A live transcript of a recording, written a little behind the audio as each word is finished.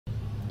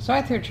So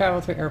I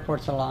travel through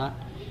airports a lot.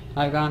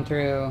 I've gone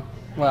through,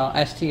 well,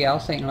 STL,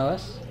 St.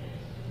 Louis,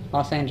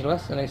 Los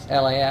Angeles, at least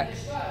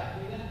LAX,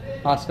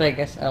 Las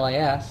Vegas,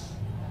 LAS,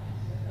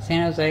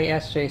 San Jose,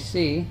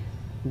 SJC,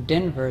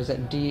 Denver is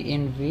at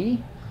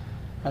DNV,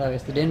 although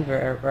it's the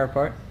Denver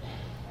airport,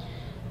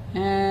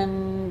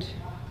 and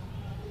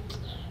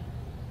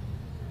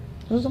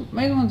those are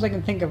maybe the ones I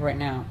can think of right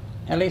now.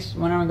 At least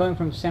when I'm going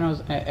from San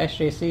Jose,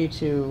 SJC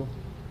to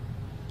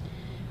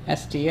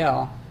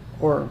STL,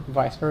 or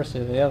vice versa,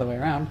 the other way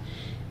around,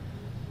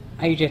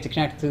 I usually have to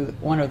connect to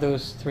one of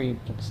those three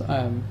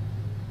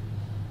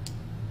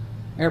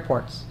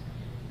airports.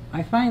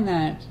 I find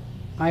that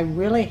I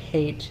really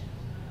hate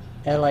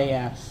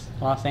LAS,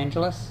 Los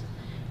Angeles.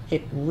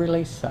 It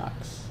really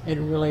sucks. It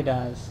really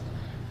does.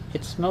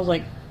 It smells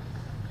like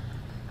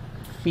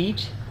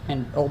feet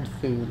and old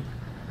food.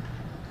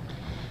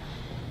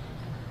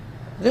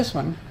 This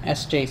one,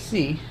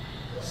 SJC,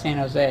 San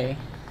Jose,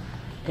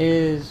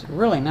 is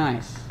really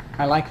nice.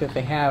 I like that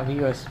they have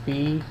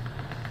USB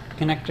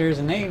connectors,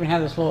 and they even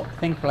have this little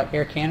thing for like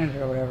Air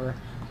Canada or whatever.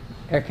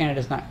 Air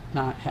Canada's it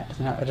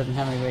doesn't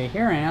have anybody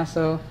here right now,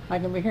 so I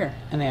can be here.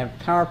 And they have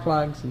power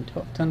plugs and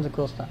tons of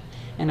cool stuff.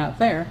 And out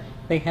there,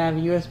 they have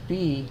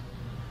USB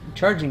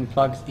charging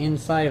plugs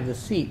inside of the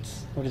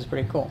seats, which is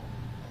pretty cool.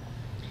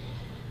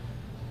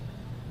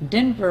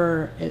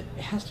 Denver, it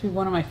has to be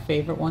one of my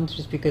favorite ones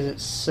just because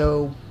it's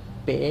so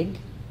big.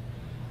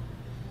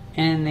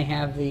 And they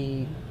have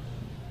the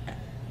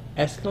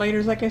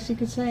escalators, I guess you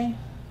could say.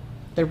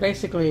 They're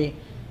basically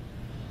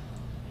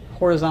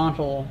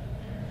horizontal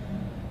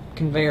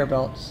conveyor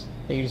belts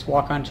that you just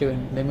walk onto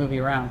and they move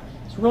you around.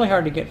 It's really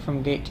hard to get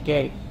from gate to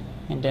gate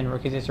in Denver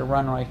because it's a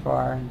runway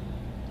far.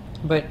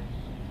 But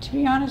to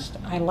be honest,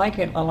 I like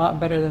it a lot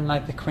better than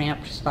like the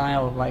cramped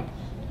style of like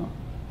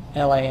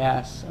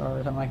LAS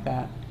or something like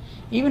that.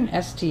 Even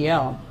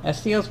STL.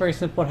 STL is very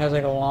simple. It has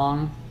like a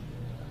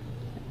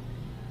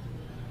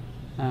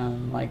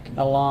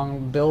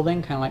long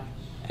building, kind of like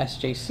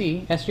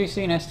SJC.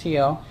 SJC and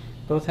STL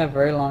both have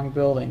very long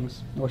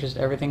buildings, which is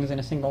everything's in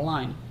a single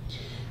line.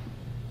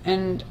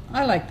 And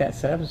I like that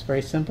setup. It's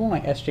very simple.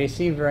 Like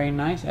SJC, very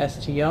nice.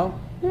 STL,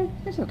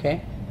 it's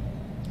okay.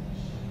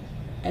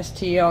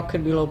 STL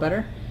could be a little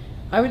better.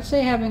 I would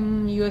say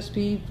having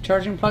USB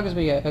charging plugs would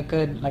be a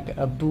good, like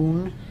a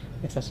boon,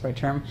 if that's the right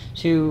term,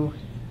 to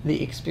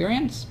the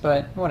experience,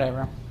 but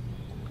whatever.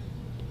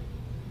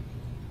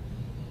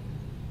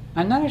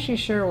 I'm not actually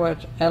sure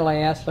what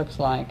LAS looks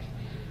like,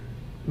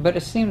 but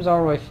it seems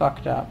all really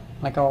fucked up,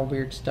 like all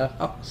weird stuff.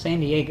 Oh, San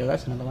Diego,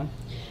 that's another one.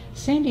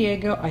 San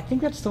Diego, I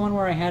think that's the one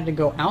where I had to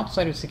go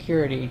outside of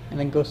security and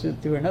then go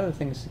through another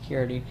thing of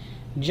security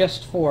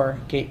just for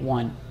gate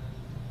 1,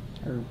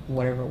 or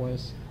whatever it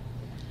was.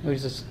 It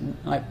was just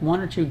like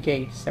 1 or 2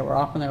 gates that were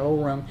off in their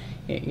little room.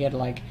 You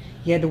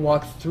had to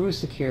walk through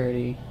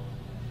security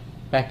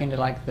back into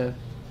like the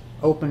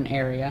open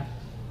area,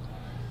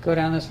 go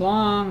down this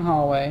long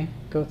hallway,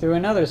 go through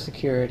another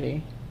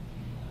security,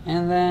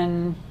 and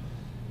then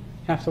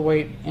have to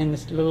wait in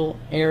this little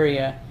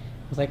area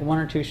with like 1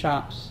 or 2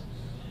 shops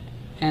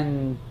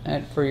and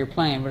for your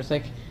plane. But it's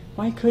like,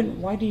 why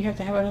do you have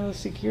to have another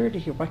security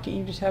here? Why can't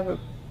you just have it?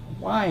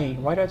 Why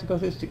do I have to go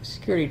through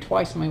security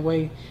twice on my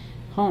way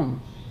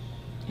home?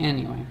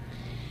 Anyway,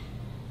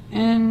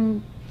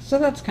 and so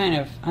that's kind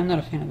of, I'm not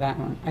a fan of that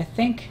one. I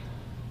think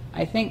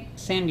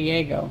San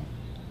Diego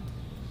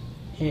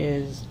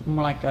is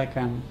more like let's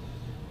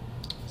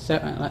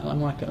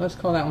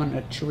call that one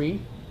a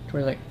tree,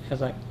 where like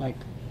has like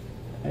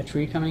a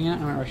tree coming out.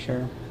 I'm not really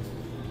sure.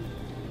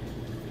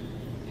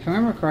 If I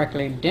remember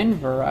correctly,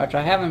 Denver, which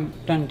I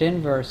haven't done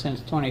Denver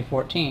since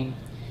 2014,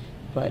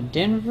 but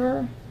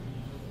Denver,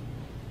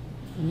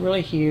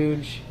 really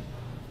huge,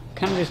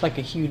 kind of just like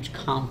a huge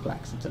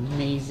complex. It's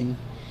amazing.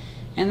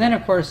 And then,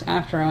 of course,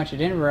 after I went to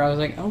Denver, I was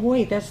like, oh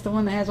wait, that's the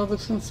one that has all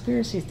those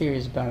conspiracy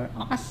theories about it.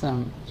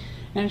 Awesome.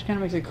 And it just kind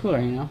of makes it cooler,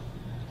 you know?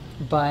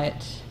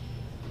 But,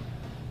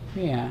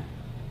 yeah.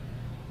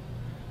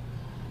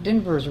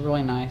 Denver is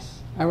really nice.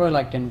 I really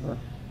like Denver.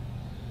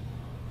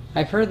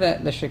 I've heard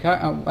that the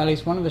Chicago, at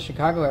least one of the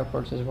Chicago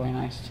airports is really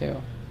nice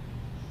too.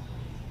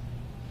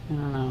 I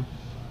don't know.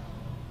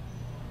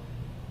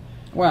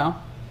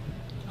 Well,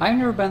 I've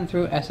never been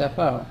through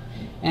SFO,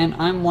 and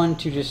I'm one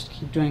to just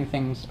keep doing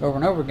things over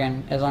and over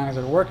again as long as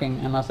they're working,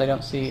 unless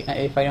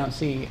if I don't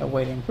see a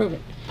way to improve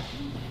it.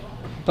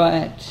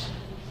 But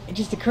it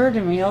just occurred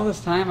to me all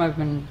this time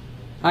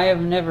I have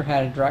never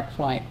had a direct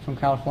flight from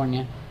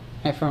California,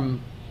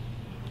 from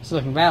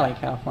Silicon Valley,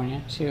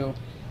 California, to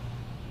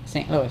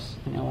St. Louis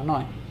in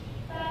Illinois.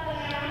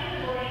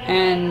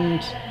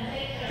 And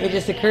it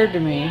just occurred to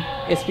me,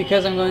 it's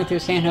because I'm going through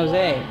San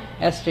Jose,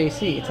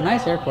 SJC. It's a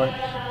nice airport,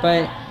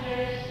 but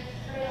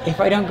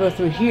if I don't go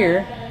through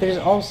here, there's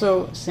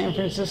also San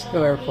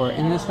Francisco Airport,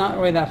 and it's not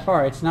really that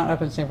far. It's not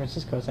up in San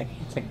Francisco. It's like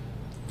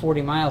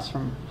 40 miles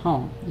from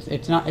home.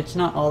 It's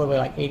not all the way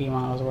like 80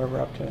 miles or wherever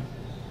up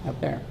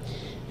there.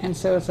 And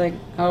so it's like,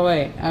 oh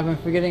wait, I've been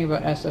forgetting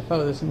about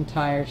SFO this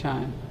entire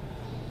time.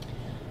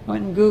 I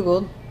went and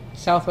Googled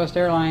Southwest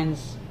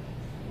Airlines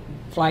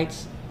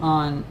flights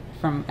on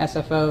from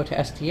SFO to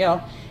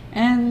STL,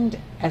 and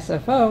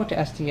SFO to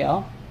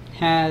STL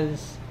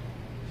has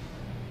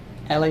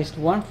at least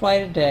one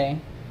flight a day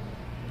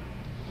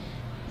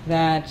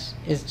that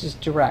is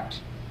just direct.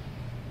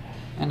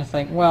 And it's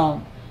like,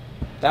 well,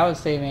 that would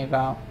save me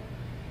about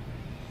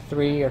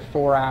 3 or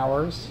 4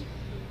 hours.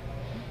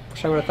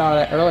 Wish I would have thought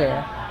of that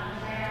earlier.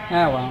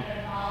 Oh well.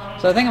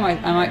 So I think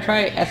I might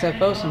try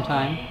SFO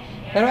sometime.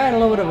 That'll add a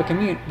little bit of a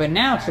commute, but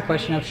now it's the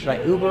question of, should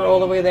I Uber all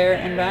the way there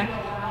and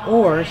back,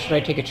 or should I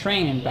take a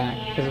train and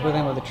back? Because the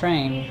thing with the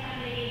train,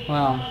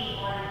 well,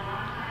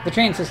 the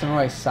train system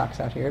really sucks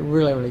out here. It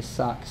really, really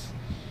sucks.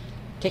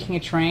 Taking a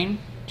train,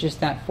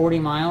 just that 40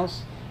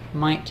 miles,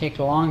 might take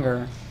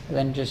longer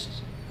than just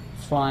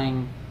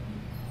flying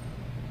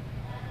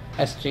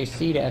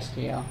SJC to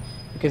STL,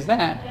 because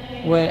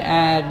that would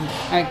add,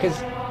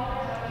 because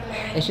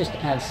it just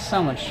adds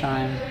so much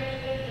time.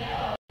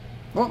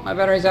 Well, my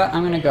battery's out.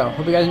 I'm gonna go.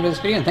 Hope you guys enjoyed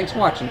this video, and thanks for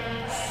watching.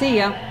 See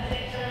ya!